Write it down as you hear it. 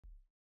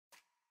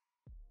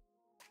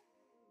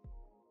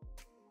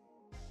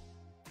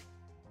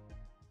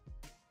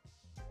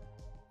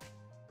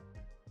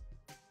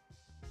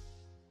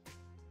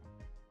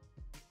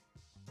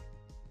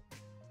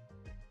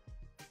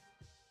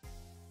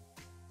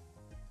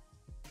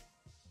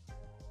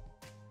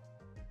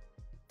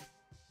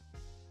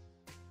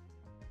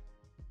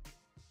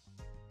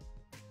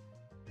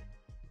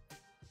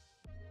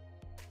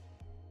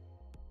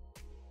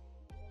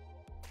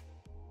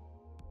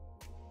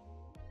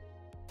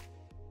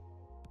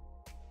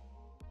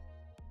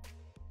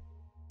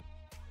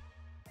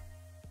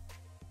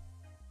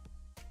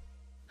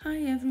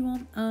Hi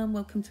everyone and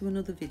welcome to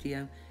another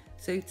video.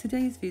 So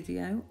today's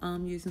video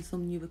I'm using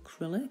some new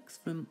acrylics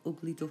from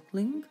Ugly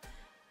Duckling.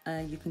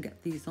 You can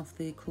get these off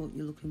the Court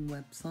Your Looking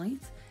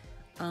website.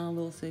 I'll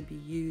also be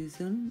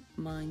using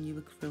my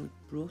new acrylic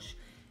brush.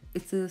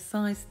 It's a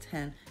size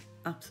 10,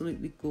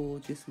 absolutely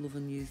gorgeous,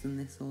 loving using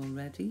this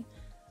already.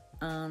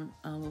 And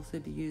I'll also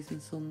be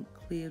using some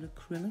clear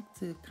acrylic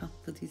to cap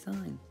the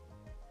design.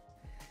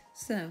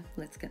 So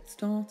let's get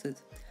started.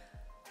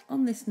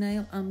 On this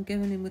nail I'm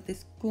going in with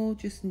this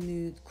gorgeous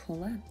nude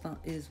colour, that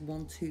is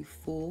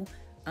 124,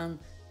 and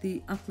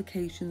the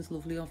application's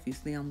lovely.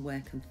 Obviously I'm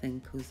working thin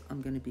because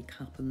I'm going to be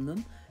capping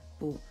them,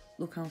 but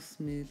look how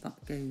smooth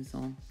that goes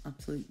on,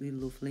 absolutely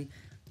lovely.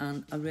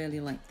 And I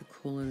really like the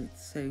colour,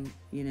 it's so,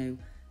 you know,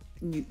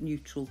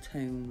 neutral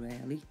tone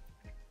really.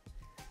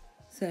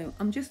 So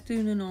I'm just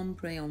doing an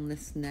ombre on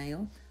this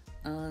nail,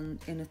 and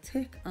in a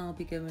tick I'll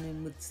be going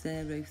in with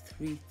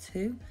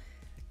 032.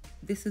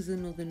 This is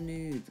another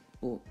nude,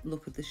 but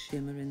look at the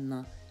shimmer in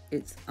that.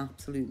 It's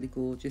absolutely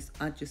gorgeous.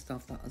 I'd just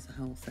have that as a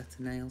whole set of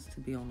nails,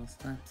 to be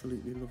honest. I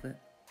absolutely love it.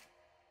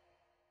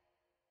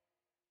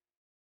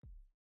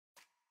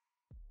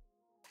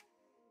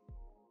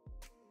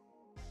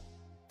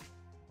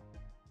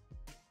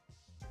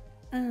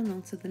 And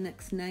on to the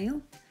next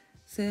nail.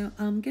 So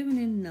I'm going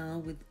in now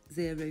with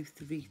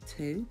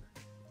 032.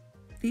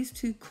 These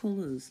two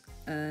colours,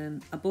 I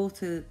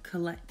bought a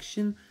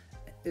collection.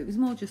 It was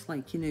more just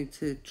like, you know,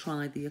 to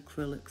try the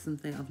acrylics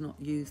and things. I've not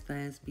used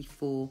theirs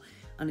before,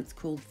 and it's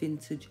called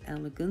Vintage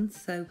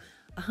Elegance. So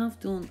I have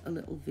done a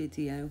little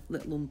video,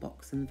 little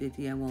unboxing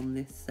video on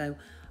this, so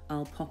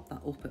I'll pop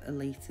that up at a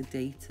later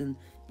date and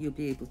you'll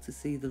be able to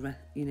see the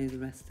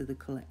rest of the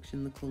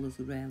collection. The colours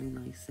are really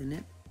nice in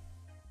it.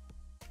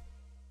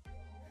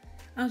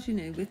 As you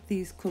know, with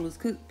these colours,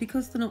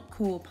 because they're not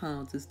core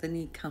powders, they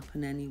need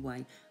capping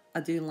anyway. I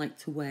do like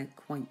to wear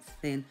quite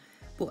thin,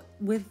 but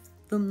with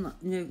them,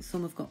 you know,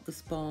 some have got the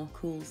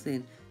sparkles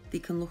in, they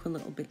can look a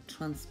little bit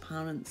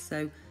transparent.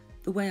 So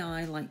the way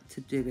I like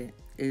to do it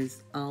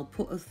is I'll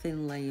put a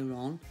thin layer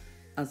on,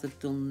 as I've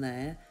done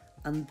there,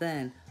 and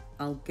then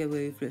I'll go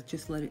over it,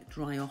 just let it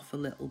dry off a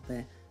little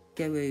bit,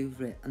 go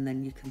over it, and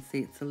then you can see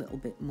it's a little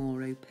bit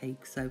more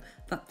opaque. So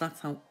that's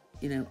how,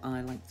 you know,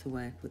 I like to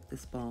work with the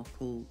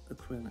sparkle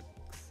acrylics.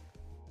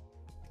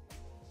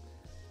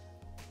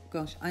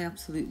 Gosh, I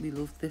absolutely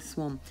love this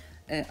one.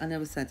 I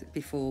never said it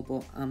before,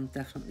 but I'm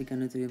definitely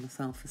going to do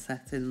myself a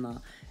set in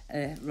that.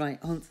 Right,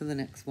 on to the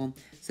next one.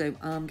 So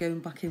I'm going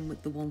back in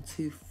with the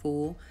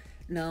 124.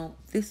 Now,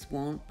 this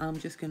one, I'm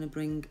just going to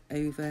bring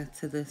over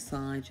to the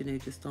side, you know,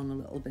 just on a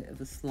little bit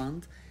of a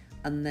slant.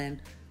 And then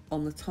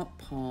on the top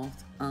part,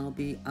 I'll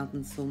be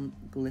adding some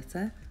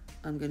glitter.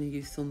 I'm going to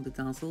use some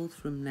Bedazzled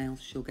from Nail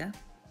Sugar.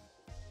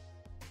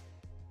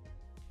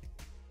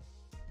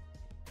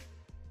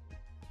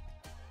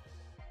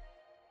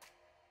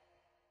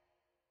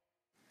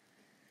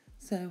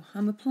 So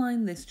I'm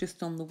applying this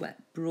just on the wet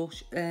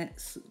brush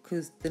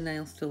because the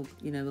nail's still,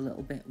 you know, a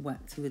little bit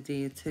wet to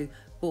adhere to.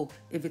 But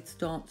if it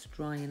starts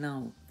drying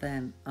out,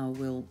 then I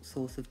will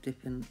sort of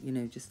dip in, you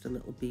know, just a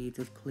little bead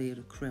of clear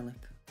acrylic.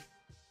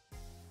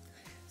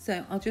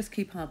 So I'll just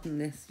keep adding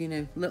this, you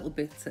know, little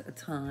bits at a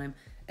time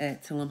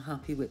till I'm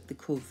happy with the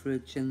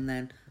coverage, and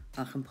then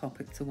I can pop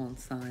it to one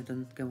side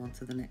and go on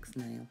to the next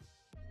nail.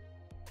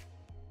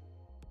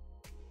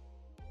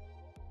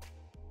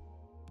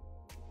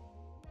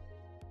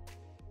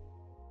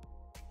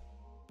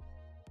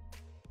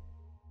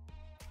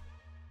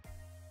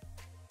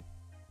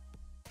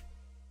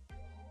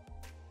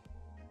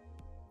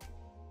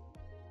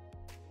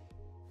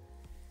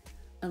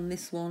 And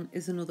this one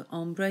is another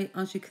ombre.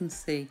 As you can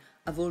see,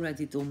 I've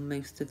already done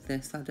most of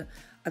this.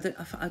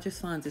 I just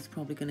find it's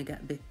probably going to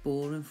get a bit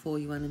boring for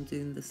you when I'm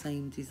doing the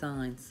same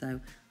design, so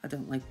I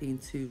don't like being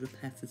too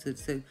repetitive.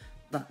 So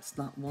that's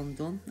that one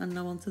done, and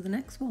now on to the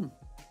next one,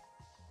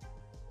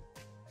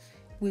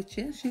 which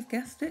is, you've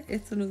guessed it,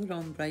 it's another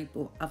ombre,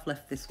 but I've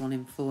left this one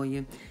in for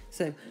you.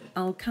 So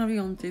I'll carry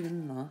on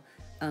doing that,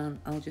 and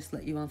I'll just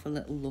let you have a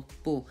little look,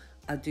 but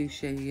I do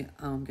show you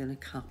how I'm going to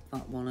cap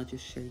that one. I'll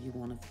just show you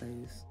one of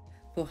those.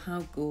 But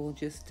how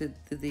gorgeous do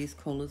these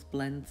colours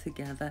blend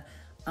together.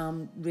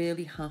 I'm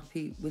really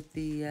happy with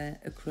the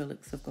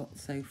acrylics I've got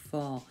so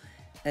far.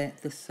 They're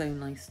so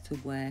nice to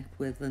work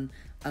with, and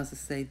as I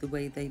say, the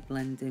way they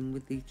blend in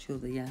with each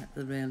other, yeah,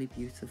 they're really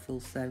beautiful.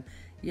 So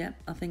yeah,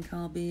 I think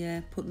I'll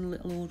be putting a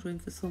little order in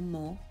for some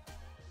more.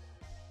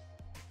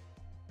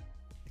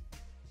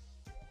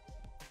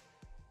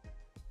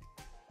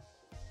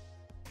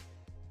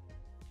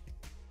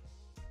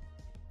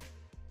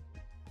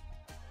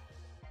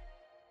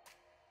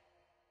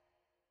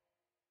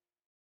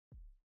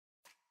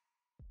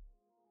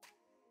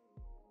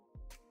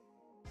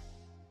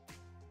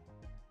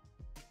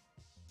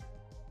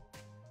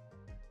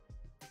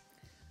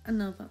 And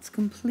now that's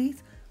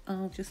complete,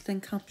 I'll just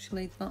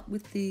encapsulate that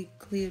with the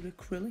clear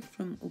acrylic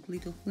from Ugly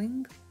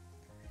Duckling.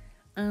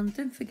 And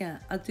don't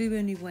forget, I do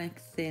only work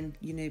thin,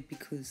 you know,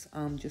 because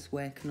I'm just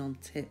working on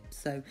tips.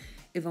 So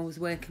if I was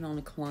working on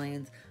a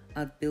client,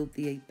 I'd build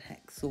the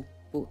apex up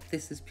but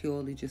this is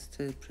purely just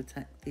to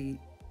protect the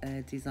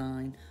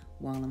design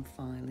while I'm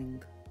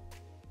filing.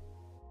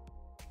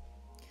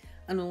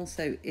 And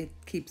also it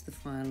keeps the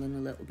filing a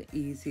little bit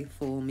easier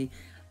for me,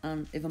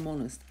 and if I'm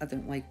honest, I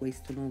don't like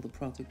wasting all the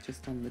product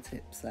just on the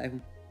tip, so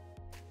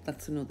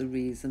that's another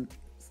reason.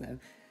 So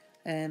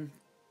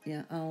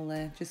yeah,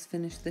 I'll just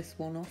finish this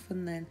one off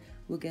and then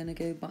we're going to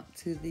go back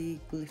to the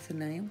glitter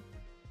nail.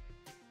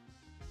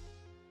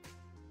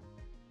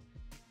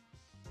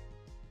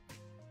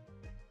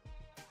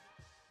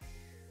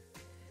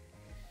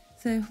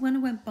 So when I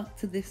went back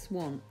to this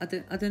one, I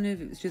don't know if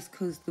it was just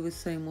because there was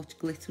so much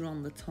glitter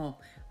on the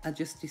top, I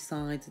just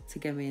decided to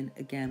go in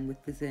again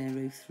with the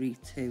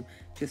 032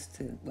 just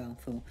to, well,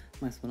 thought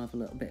might as well have a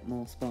little bit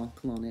more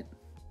sparkle on it.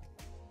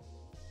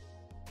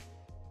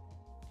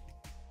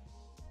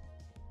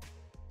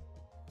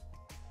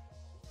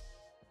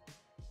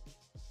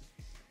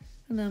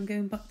 And now I'm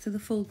going back to the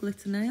full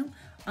glitter nail.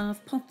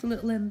 I've popped a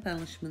little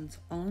embellishment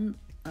on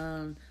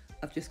and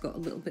I've just got a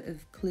little bit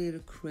of clear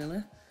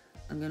acrylic.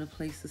 I'm going to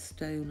place a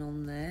stone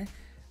on there.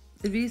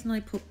 The reason I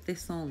put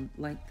this on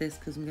like this,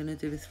 because I'm going to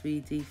do a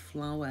 3D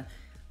flower,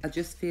 I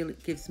just feel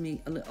it gives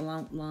me a little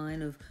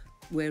outline of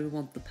where I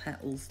want the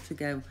petals to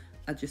go.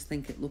 I just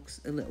think it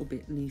looks a little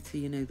bit neater,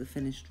 you know, the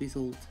finished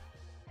result.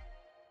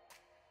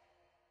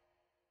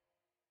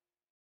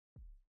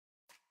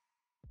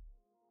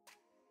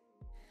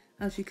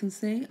 As you can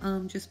see,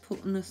 I'm just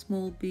putting a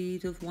small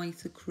bead of white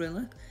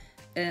acrylic.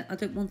 I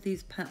don't want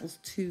these petals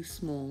too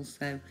small,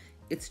 so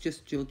it's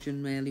just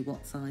judging really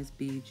what size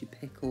bead you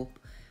pick up.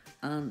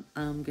 And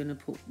I'm going to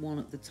put one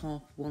at the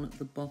top, one at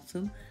the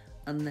bottom,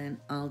 and then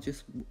I'll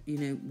just, you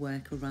know,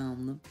 work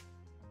around them.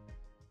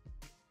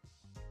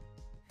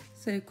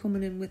 So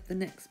coming in with the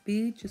next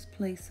bead, just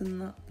placing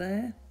that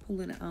there,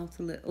 pulling it out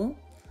a little.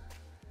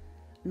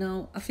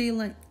 Now I feel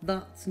like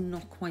that's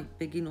not quite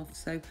big enough,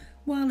 so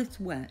while it's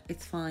wet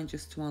it's fine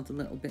just to add a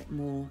little bit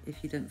more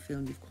if you don't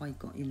feel you've quite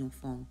got enough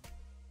on.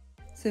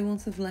 So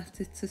once I've left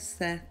it to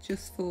set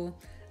just for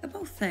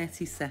about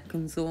 30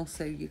 seconds or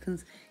so, you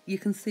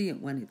can see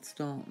it when it's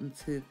starting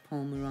to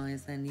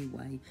polymerize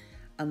anyway,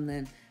 and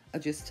then I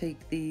just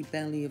take the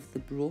belly of the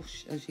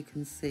brush, as you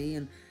can see,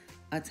 and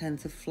I tend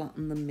to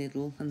flatten the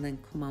middle and then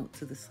come out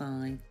to the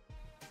side.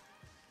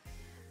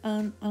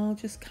 And I'll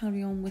just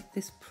carry on with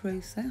this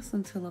process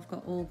until I've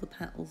got all the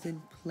petals in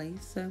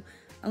place. So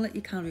I'll let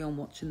you carry on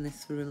watching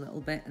this for a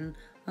little bit and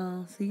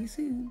I'll see you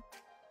soon.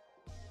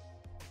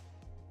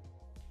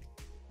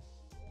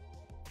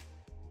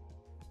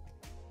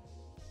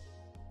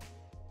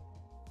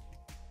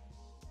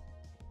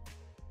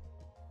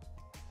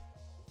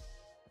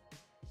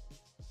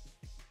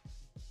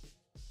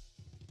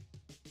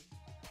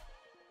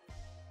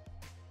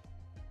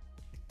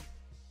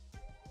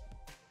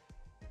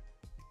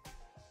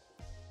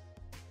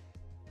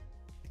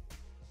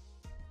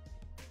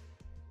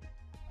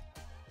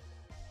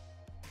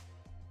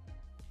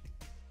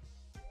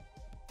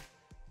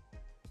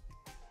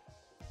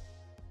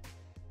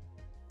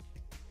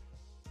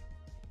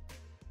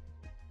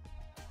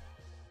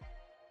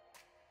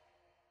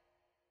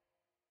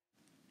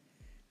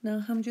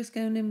 Now I'm just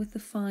going in with the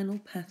final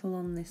petal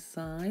on this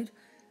side,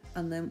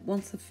 and then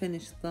once I've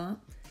finished that,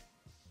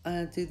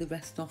 I'll do the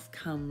rest off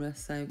camera,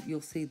 so you'll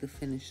see the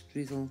finished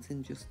result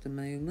in just a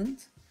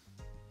moment.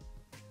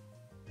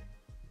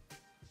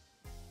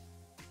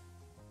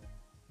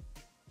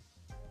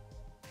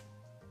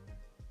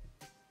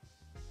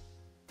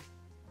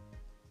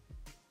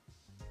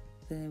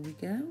 There we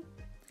go.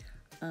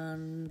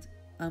 And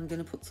I'm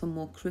going to put some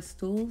more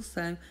crystals,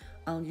 so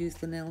I'll use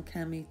the Nail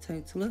Chemi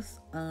Totalus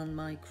and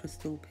my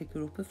crystal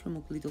picker upper from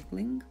Ugly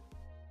Duckling.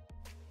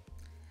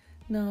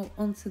 Now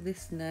onto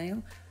this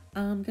nail,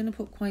 I'm going to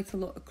put quite a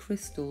lot of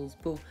crystals,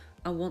 but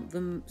I want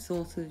them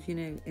sort of, you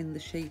know, in the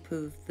shape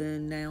of the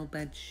nail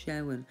bed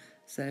showing,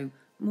 so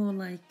more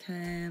like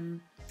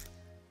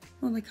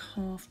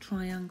half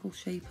triangle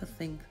shape, I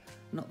think.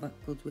 Not that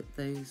good with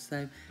those,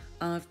 so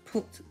I've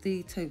put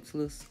the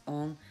Totalus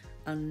on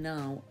and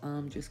now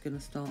I'm just going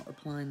to start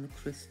applying the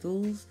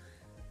crystals.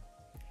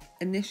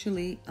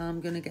 Initially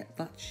I'm going to get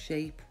that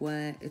shape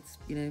where it's,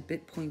 you know, a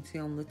bit pointy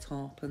on the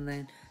top and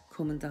then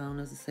coming down,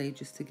 as I say,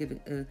 just to give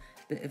it a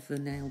bit of a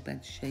nail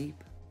bed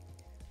shape.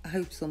 I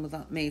hope some of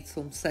that made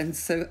some sense,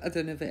 so I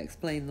don't know if I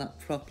explained that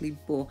properly,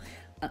 but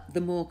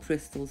the more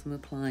crystals I'm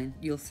applying,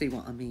 you'll see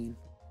what I mean.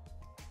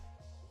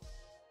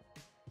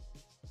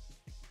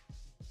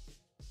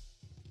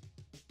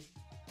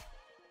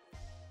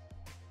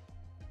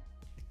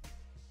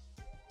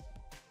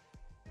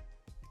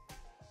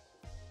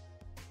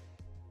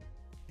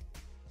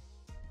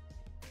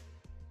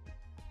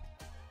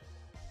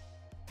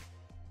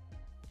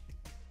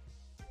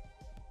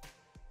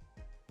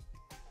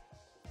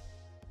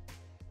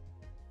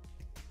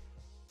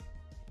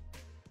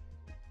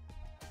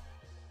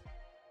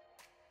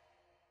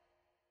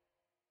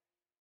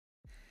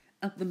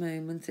 At the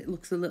moment it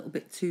looks a little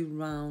bit too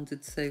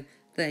rounded, so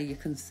there you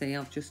can see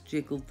I've just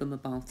jiggled them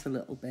about a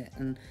little bit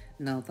and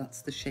now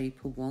that's the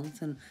shape I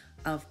want. And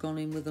I've gone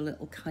in with a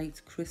little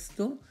kite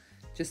crystal.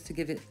 just to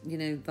give it, you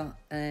know,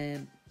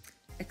 that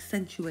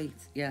accentuate,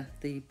 yeah,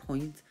 the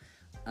point.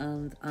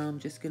 And I'm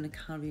just going to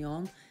carry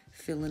on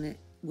filling it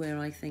where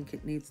I think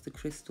it needs the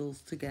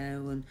crystals to go,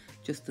 and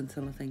just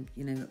until I think,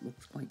 you know, it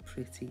looks quite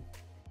pretty.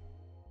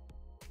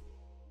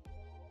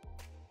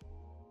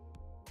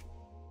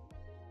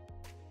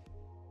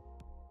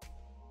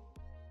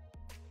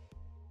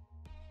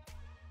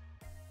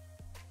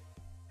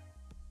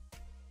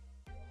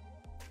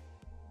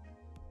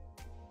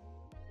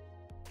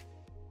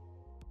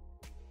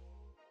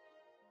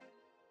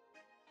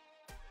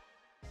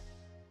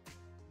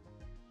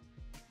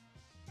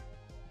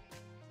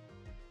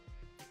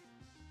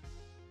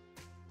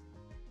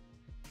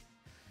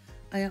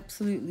 I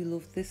absolutely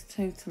love this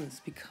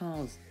totalist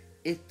because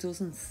it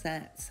doesn't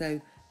set,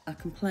 so I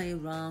can play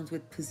around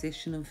with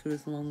positioning for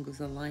as long as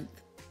I like,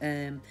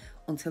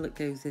 until it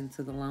goes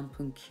into the lamp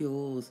and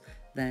cures.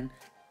 Then,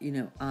 you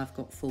know, I've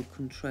got full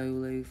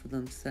control over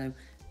them. So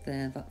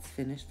there, that's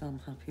finished. I'm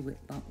happy with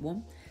that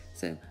one.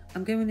 So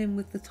I'm going in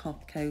with the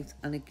top coat,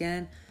 and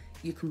again,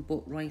 you can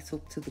butt right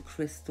up to the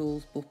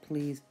crystals, but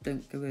please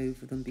don't go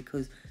over them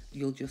because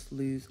you'll just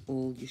lose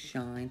all your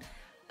shine.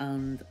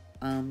 And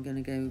I'm going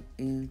to go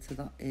into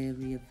that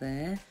area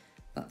there.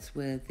 That's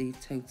where the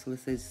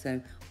totalist is, so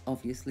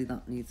obviously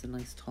that needs a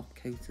nice top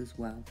coat as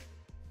well.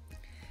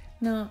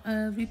 Now, I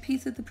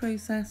repeated the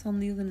process on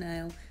the other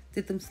nail,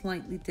 did them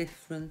slightly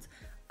different,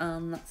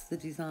 and that's the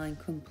design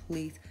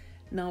complete.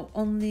 Now,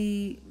 on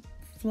the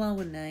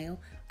flower nail,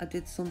 I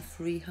did some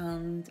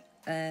freehand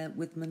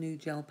with my new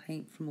gel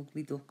paint from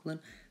Ugly Duckling,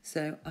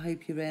 so I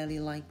hope you really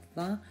like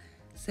that.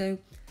 So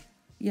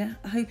yeah,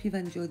 I hope you've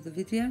enjoyed the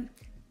video.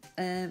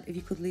 If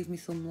you could leave me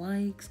some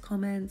likes,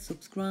 comments,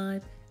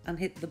 subscribe and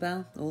hit the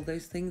bell, all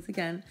those things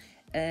again,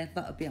 that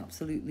would be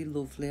absolutely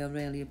lovely. I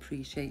really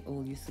appreciate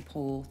all your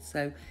support.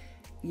 So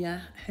yeah,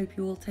 hope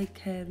you all take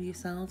care of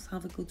yourselves,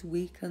 have a good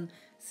week, and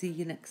see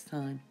you next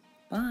time.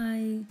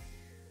 Bye.